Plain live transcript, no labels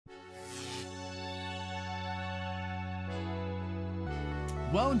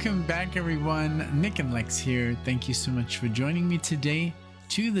Welcome back, everyone. NicknLex here. Thank you so much for joining me today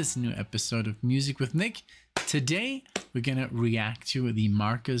to this new episode of Music with Nick. Today, we're going to react to the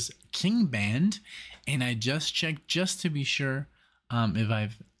Marcus King Band, and I just checked just to be sure if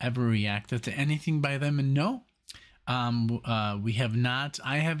I've ever reacted to anything by them, and no, we have not.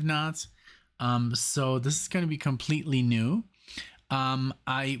 I have not. So this is going to be completely new. When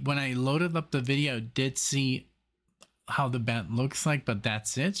I loaded up the video, I did see how the band looks like, but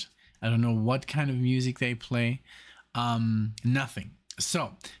that's it. I don't know what kind of music they play. Nothing.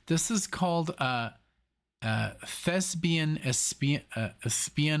 So this is called Thespian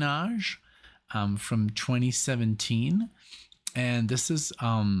Espionage from 2017, and this is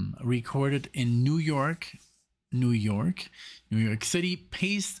recorded in New York City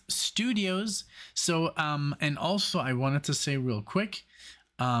Paste Studios. So and also I wanted to say real quick,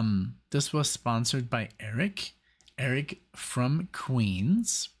 this was sponsored by Eric from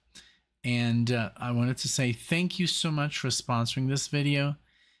Queens, and I wanted to say thank you so much for sponsoring this video.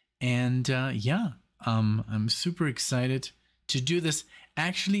 And yeah, I'm super excited to do this.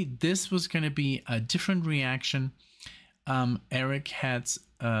 Actually, this was going to be a different reaction. Eric had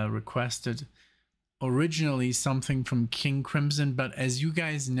requested originally something from King Crimson, but as you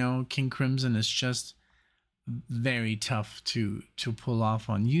guys know, King Crimson is just very tough to pull off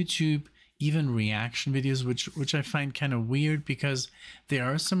on YouTube, even reaction videos, which I find kind of weird, because there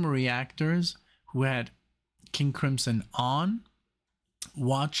are some reactors who had King Crimson on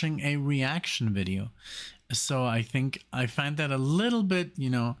watching a reaction video. So I think I find that a little bit,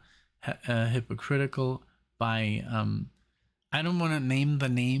 you know, hypocritical by I don't want to name the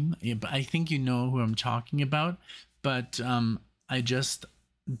name, but I think you know who I'm talking about. But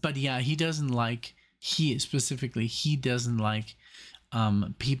but yeah, he doesn't like, he doesn't like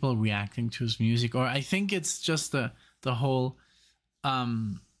people reacting to his music. Or I think it's just the whole,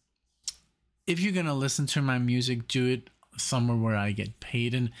 if you're gonna listen to my music, do it somewhere where I get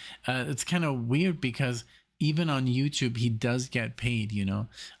paid. And it's kind of weird because even on YouTube he does get paid, you know,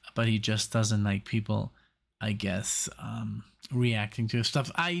 but he just doesn't like people, I guess, reacting to his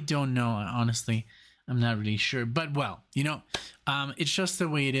stuff. I don't know, honestly. I'm not really sure, but well, you know, it's just the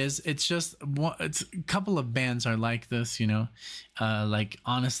way it is. It's just it's a couple of bands are like this, you know, like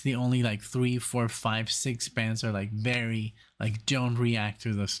honestly only like 3, 4, 5, 6 bands are like very like, don't react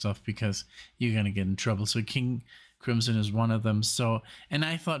to this stuff because you're gonna get in trouble. So King Crimson is one of them. So, and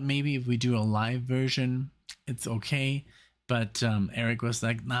I thought maybe if we do a live version, it's okay. But Eric was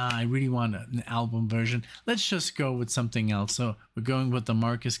like, nah, I really want an album version. Let's just go with something else. So we're going with the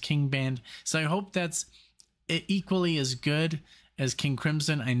Marcus King Band. So I hope that's equally as good as King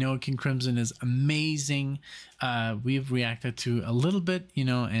Crimson. I know King Crimson is amazing. We've reacted to a little bit, you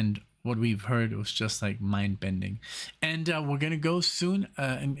know, and what we've heard was just like mind-bending. And we're going to go soon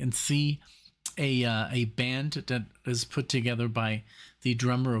and see a band that is put together by the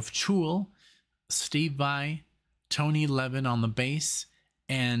drummer of Tool, Steve Vai, Tony Levin on the bass,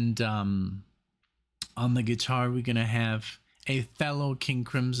 and on the guitar we're gonna have a fellow King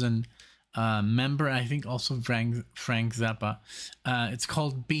Crimson member, I think also Frank Zappa. It's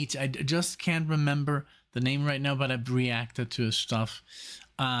called Beat. I just can't remember the name right now, but I've reacted to his stuff,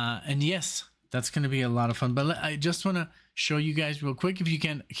 and yes, that's gonna be a lot of fun. But I just want to show you guys real quick if you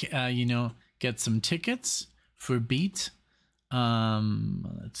can you know, get some tickets for Beat.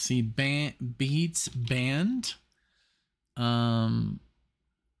 Let's see, Beats Band. Give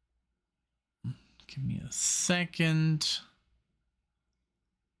me a second.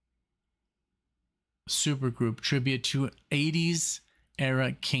 Supergroup tribute to 80s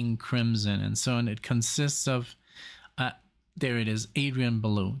era King Crimson, and so on. It consists of there it is, Adrian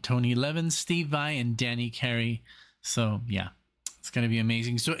Belew, Tony Levin, Steve Vai, and Danny Carey. So yeah, it's gonna be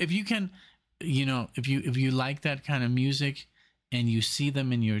amazing. So if you can, you know, if you like that kind of music and you see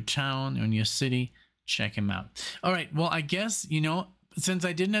them in your town or in your city, check him out. All right, well, I guess, you know, since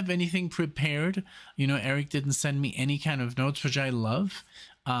I didn't have anything prepared, you know, Eric didn't send me any kind of notes, which I love.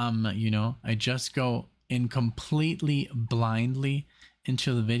 You know, I just go in completely blindly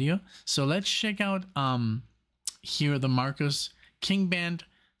into the video. So let's check out here the Marcus King Band,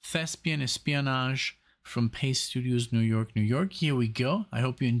 Thespian Espionage from Paste Studios, New York. Here we go. I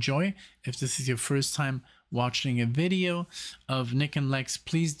hope you enjoy. If this is your first time watching a video of NicknLex,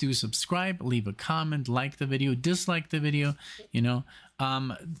 please do subscribe, leave a comment, like the video, dislike the video. You know,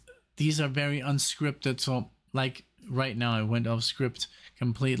 these are very unscripted, so like right now I went off script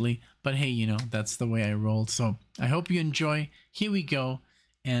completely, but hey, you know, that's the way I rolled. So I hope you enjoy. Here we go,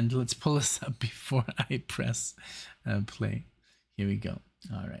 and let's pull this up before I press play. Here we go.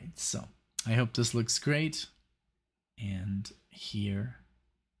 All right, so I hope this looks great, and here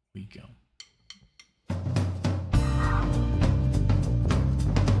we go.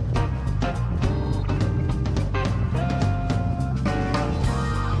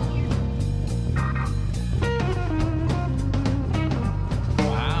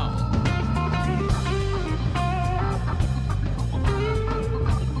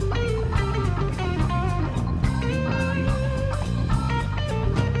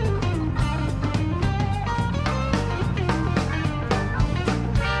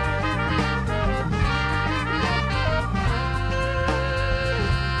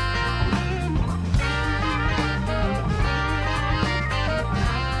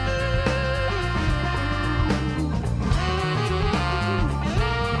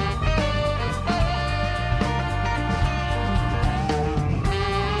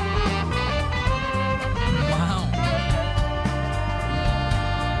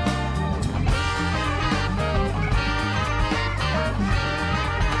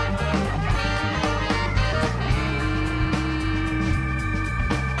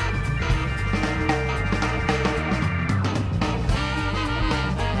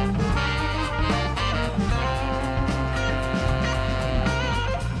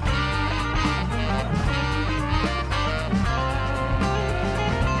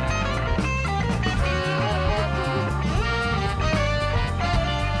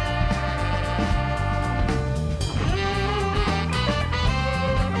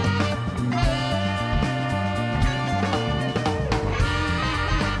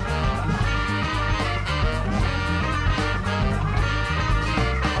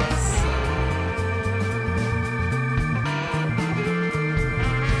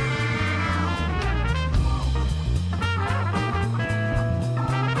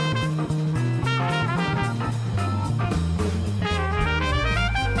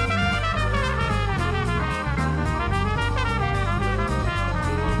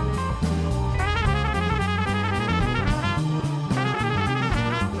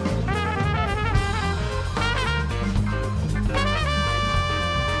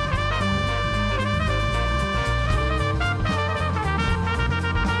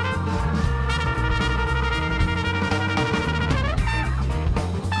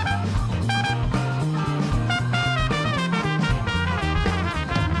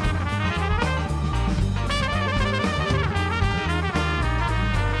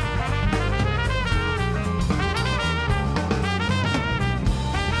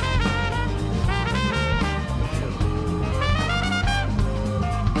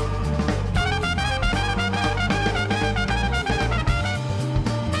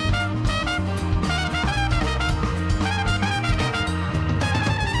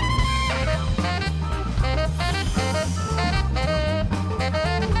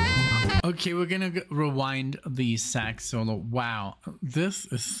 Okay, we're gonna rewind the sax solo. Wow, this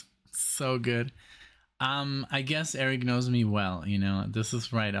is so good. I guess Eric knows me well, you know. This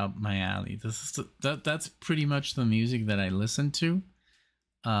is right up my alley. This is that's pretty much the music that I listen to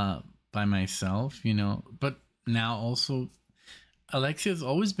by myself, you know. But now also Alexia's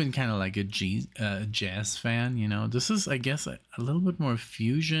always been kind of like a jazz fan, you know. This is, I guess, a little bit more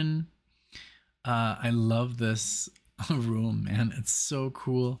fusion. I love this room, man. It's so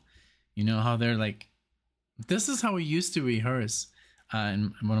cool. You know how they're like, this is how we used to rehearse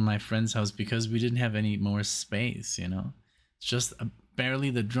in one of my friend's house, because we didn't have any more space, you know. It's just barely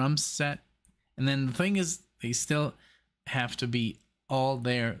the drum set. And then the thing is, they still have to be all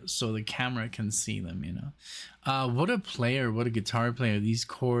there so the camera can see them, you know. What a player, what a guitar player, these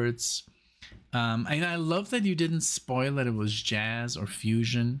chords. And I love that you didn't spoil that it was jazz or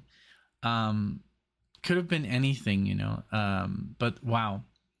fusion. Could have been anything, you know. But wow.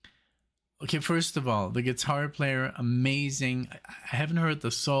 Okay, first of all, the guitar player, amazing. I haven't heard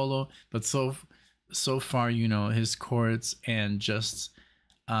the solo, but so far, you know, his chords and just,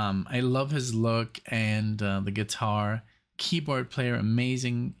 I love his look and the guitar. Keyboard player,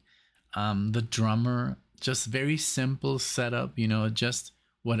 amazing. The drummer, just very simple setup, you know, just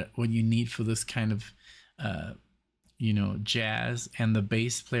what you need for this kind of, you know, jazz. And the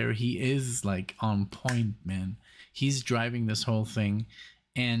bass player, he is like on point, man. He's driving this whole thing.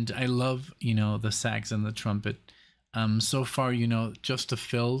 And I love, you know, the sax and the trumpet. So far, you know, just the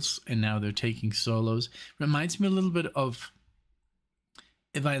fills, and now they're taking solos. Reminds me a little bit of,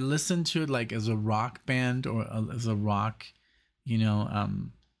 if I listen to it like as a rock band or as a rock, you know,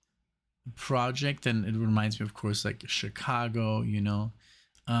 project, then it reminds me, of course, like Chicago, you know.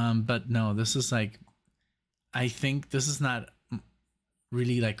 But no, this is like, I think this is not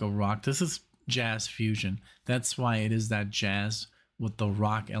really like a rock. This is jazz fusion. That's why it is that jazz with the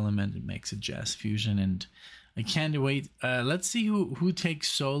rock element. It makes it jazz fusion. And I can't wait. Let's see who takes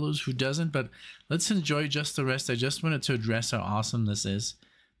solos, who doesn't, but let's enjoy just the rest. I just wanted to address how awesome this is.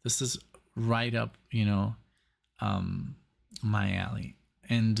 This is right up, you know, my alley.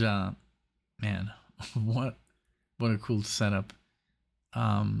 And man, what a cool setup.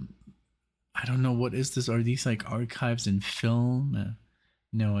 I don't know, what is this? Are these like archives in film?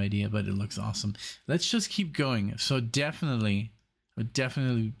 No idea, but it looks awesome. Let's just keep going. So definitely, would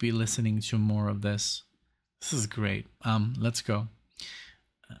definitely be listening to more of this. This is great. Let's go.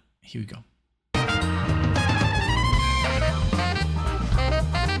 Here we go.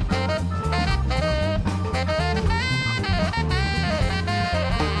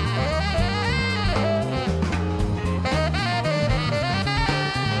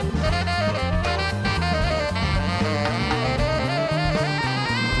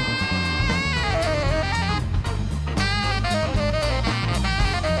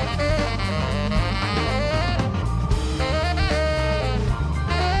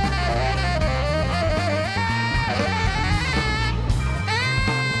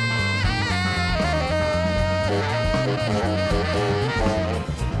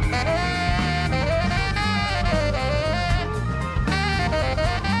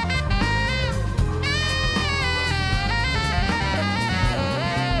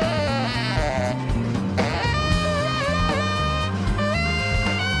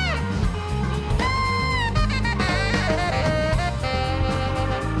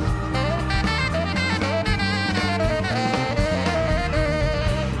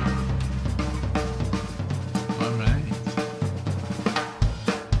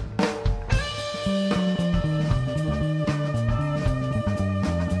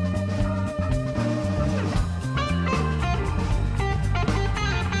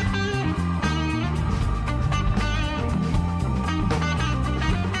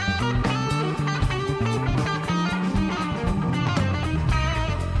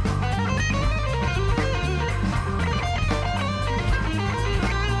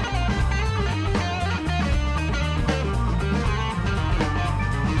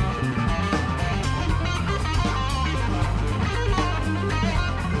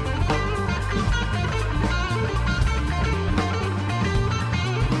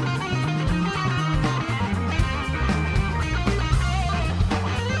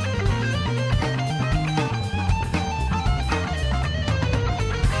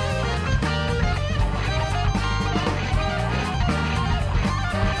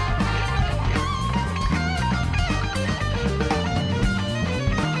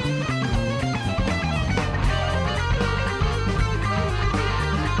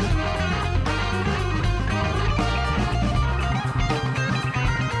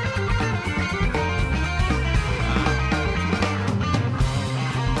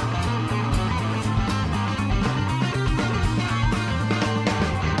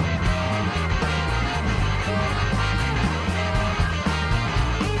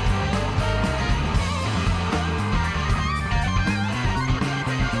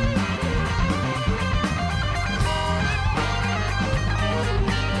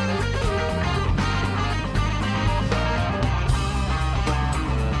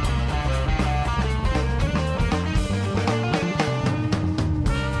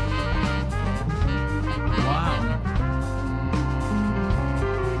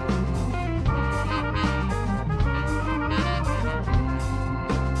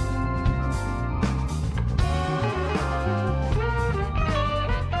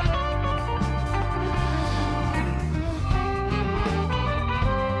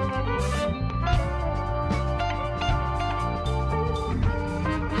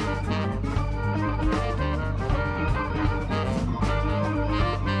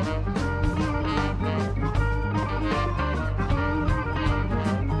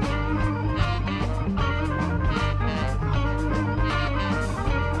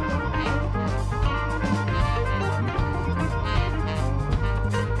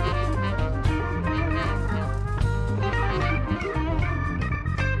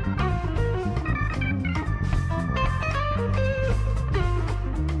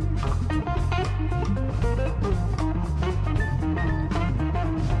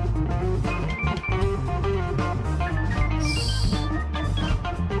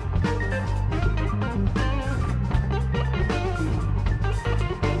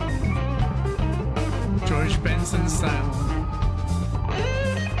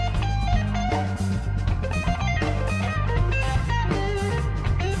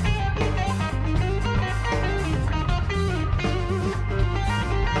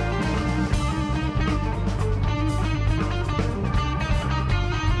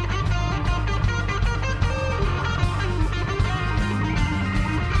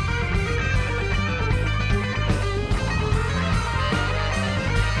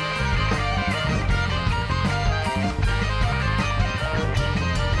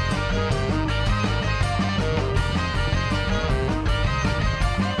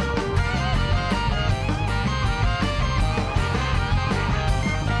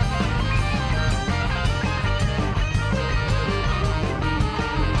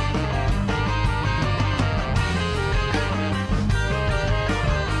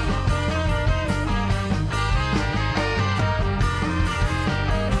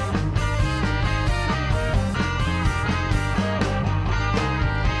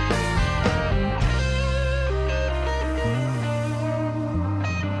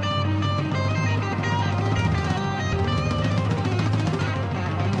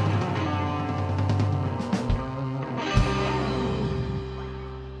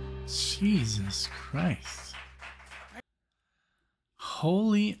 Jesus Christ.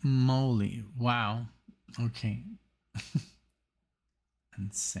 Holy moly. Wow. Okay.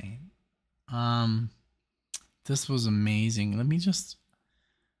 Insane. This was amazing. Let me just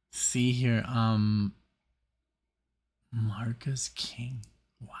see here. Marcus King.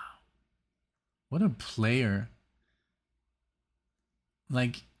 Wow. What a player.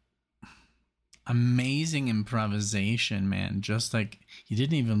 Like, amazing improvisation, man. Just like, he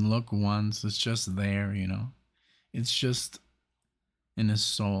didn't even look once. It's just there, you know. It's just in his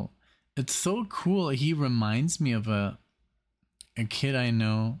soul. It's so cool. He reminds me of a kid I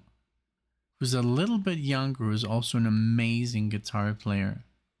know who's a little bit younger, who's also an amazing guitar player.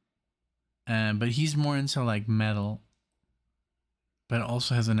 But he's more into like metal, but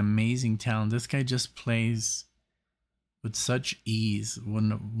also has an amazing talent. This guy just plays with such ease. What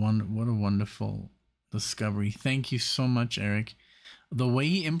a wonderful discovery. Thank you so much, Eric. The way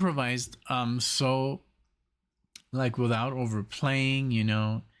he improvised, so like without overplaying, you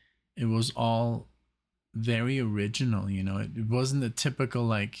know, it was all very original, you know. It wasn't a typical,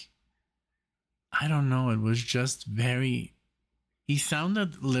 like, I don't know, it was just very, he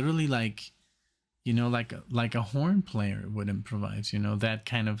sounded literally like, you know, like a horn player would improvise, you know, that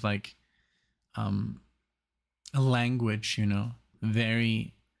kind of like a language, you know,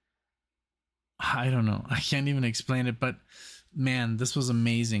 very, I don't know, I can't even explain it, but man, this was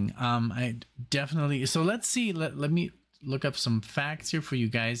amazing. I definitely, so let's see, let me look up some facts here for you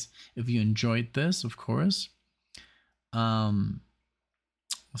guys if you enjoyed this, of course.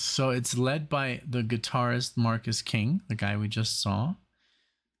 So it's led by the guitarist Marcus King, the guy we just saw.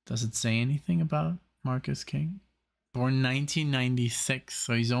 Does it say anything about Marcus King? Born 1996,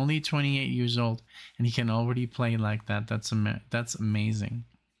 so he's only 28 years old, and he can already play like that. That's amazing.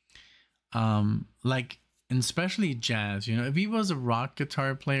 Like, and especially jazz, you know, if he was a rock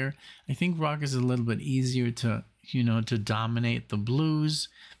guitar player, I think rock is a little bit easier to, you know, to dominate the blues,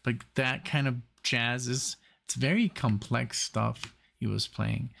 but that kind of jazz is, it's very complex stuff he was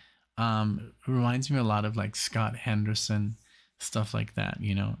playing. It reminds me a lot of like Scott Henderson, stuff like that,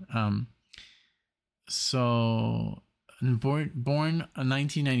 you know. So born in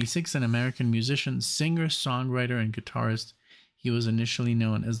 1996, an American musician, singer, songwriter, and guitarist. He was initially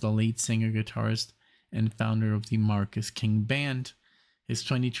known as the lead singer, guitarist, and founder of the Marcus King Band. His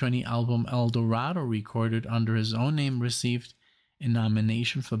 2020 album El Dorado, recorded under his own name, received a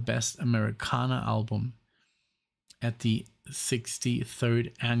nomination for Best Americana Album at the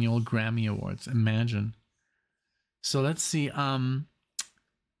 63rd Annual Grammy Awards. Imagine. So let's see.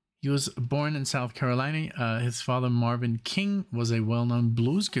 He was born in South Carolina. His father, Marvin King, was a well-known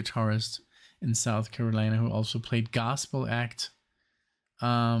blues guitarist in South Carolina who also played gospel act.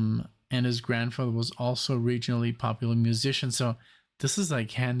 And his grandfather was also a regionally popular musician. So this is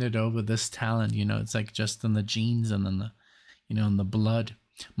like handed over, this talent, you know, it's like just in the genes and in the, you know, in the blood.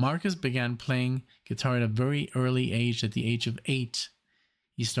 Marcus began playing guitar at a very early age. At the age of 8,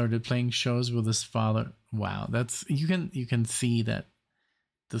 he started playing shows with his father. Wow, that's, you can see that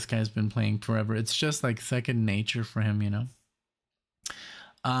this guy's been playing forever. It's just like second nature for him, you know.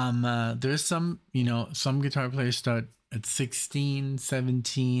 There's some, you know, some guitar players start at 16,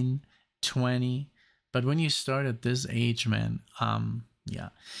 17, 20. But when you start at this age, man, yeah.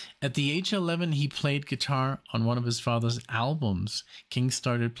 At the age of 11, he played guitar on one of his father's albums. King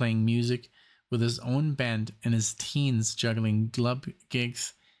started playing music with his own band in his teens, juggling club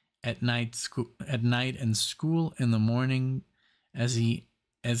gigs at night and school in the morning, as he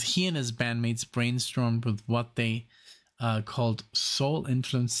and his bandmates brainstormed with what they called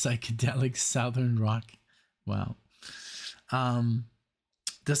soul-influenced psychedelic southern rock. Wow.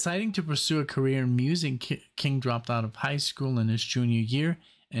 Deciding to pursue a career in music, King dropped out of high school in his junior year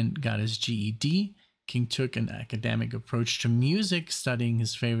and got his GED. King took an academic approach to music, studying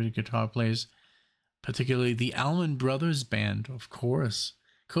his favorite guitar players, particularly the Allman Brothers Band, of course.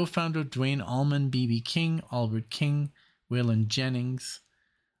 Co-founder Dwayne Allman, B.B. King, Albert King, Waylon Jennings.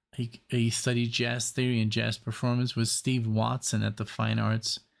 He studied jazz theory and jazz performance with Steve Watson at the Fine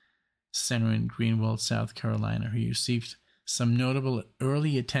Arts Center in Greenville, South Carolina. He received some notable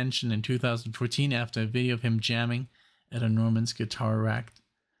early attention in 2014 after a video of him jamming at a Norman's guitar racked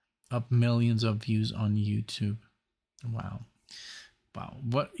up millions of views on YouTube. Wow.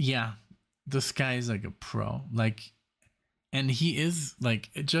 What? Yeah, this guy is like a pro. Like, and he is like,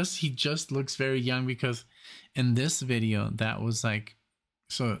 he just looks very young, because in this video that was like,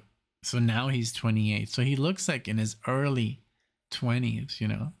 so now he's 28. So he looks like in his early 20s, you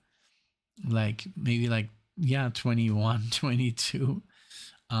know, like maybe like, yeah, 21, 22.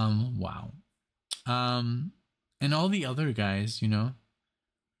 Wow. And all the other guys, you know,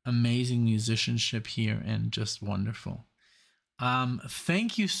 amazing musicianship here and just wonderful.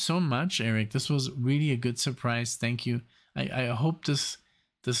 Thank you so much, Eric. This was really a good surprise. Thank you. I hope this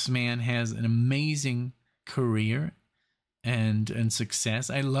man has an amazing career and success.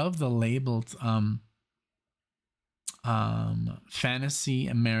 I love the labeled fantasy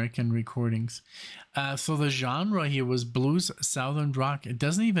American recordings. So the genre here was blues, southern rock. It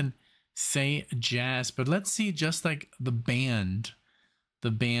doesn't even say jazz, but let's see, just like the band.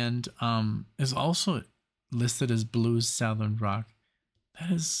 The band is also listed as blues, southern rock.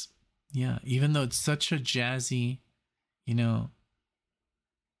 That is, yeah, even though it's such a jazzy, you know,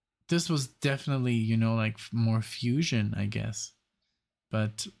 this was definitely, you know, like more fusion, I guess.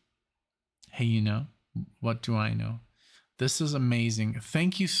 But hey, you know, what do I know? This is amazing.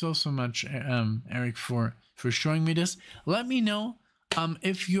 Thank you so much, Eric, for showing me this. Let me know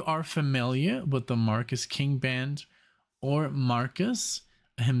if you are familiar with the Marcus King Band or Marcus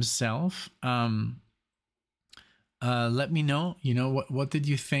himself. Let me know. You know, what did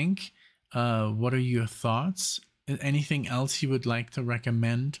you think? What are your thoughts? Anything else you would like to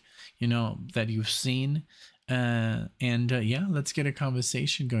recommend? You know, that you've seen. Yeah, let's get a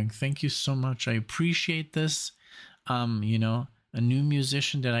conversation going. Thank you so much. I appreciate this. You know, a new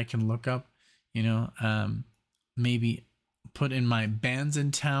musician that I can look up, you know, maybe put in my bands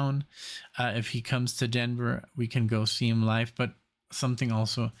in town. If he comes to Denver, we can go see him live, but something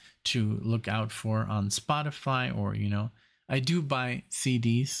also to look out for on Spotify, or, you know, I do buy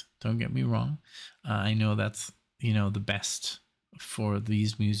CDs, don't get me wrong. I know that's, you know, the best for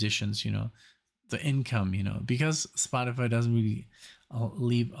these musicians, you know, the income, you know, because Spotify doesn't really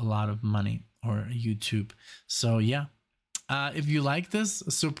leave a lot of money, or YouTube. So yeah, if you like this,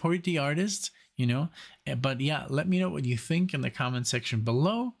 support the artist, you know. But yeah, let me know what you think in the comment section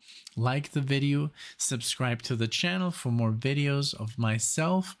below. Like the video, subscribe to the channel for more videos of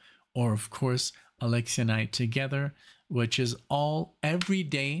myself, or of course Alexia and I together, which is all every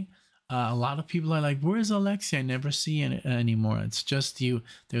day. A lot of people are like, where's Alexia? I never see it anymore. It's just you.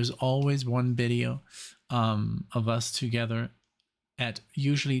 There's always one video of us together at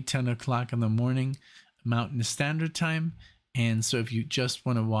usually 10 o'clock in the morning, Mountain Standard Time. And so if you just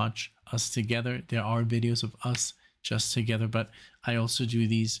want to watch us together, there are videos of us just together. But I also do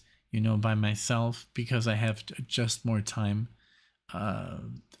these, you know, by myself, because I have just more time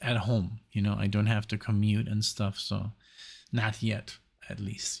at home. You know, I don't have to commute and stuff. So not yet, at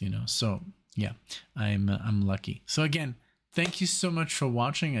least, you know. So yeah, I'm lucky. So again, thank you so much for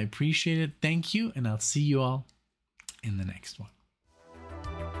watching. I appreciate it. Thank you. And I'll see you all in the next one.